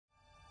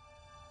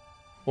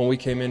When we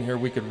came in here,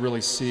 we could really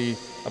see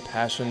a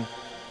passion,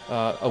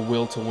 a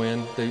will to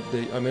win.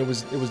 I mean, it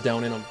was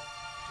down in them.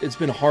 It's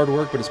been hard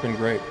work, but it's been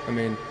great. I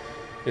mean,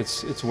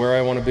 it's where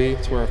I want to be.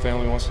 It's where our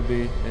family wants to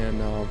be, and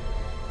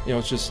you know,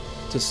 it's just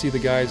to see the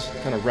guys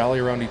kind of rally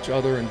around each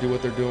other and do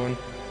what they're doing.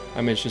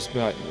 I mean,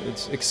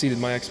 it's exceeded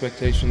my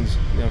expectations,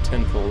 you know,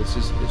 tenfold. It's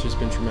just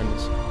been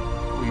tremendous.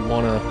 We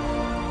want to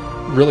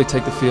really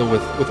take the field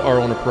with our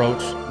own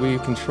approach. We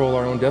control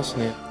our own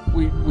destiny.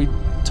 We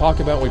talk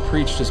about, we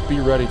preach, just be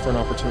ready for an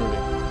opportunity.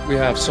 We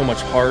have so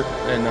much heart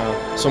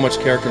and so much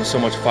character and so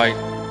much fight.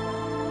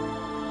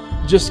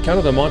 Just kind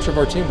of the mantra of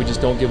our team, we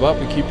just don't give up.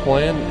 We keep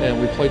playing and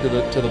we play to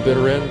the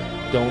bitter end.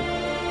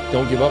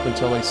 Don't give up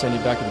until they send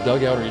you back to the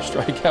dugout or you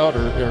strike out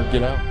or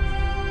get out.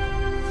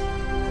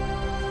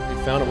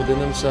 They found it within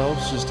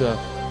themselves just to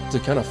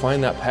kind of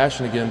find that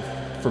passion again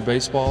for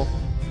baseball.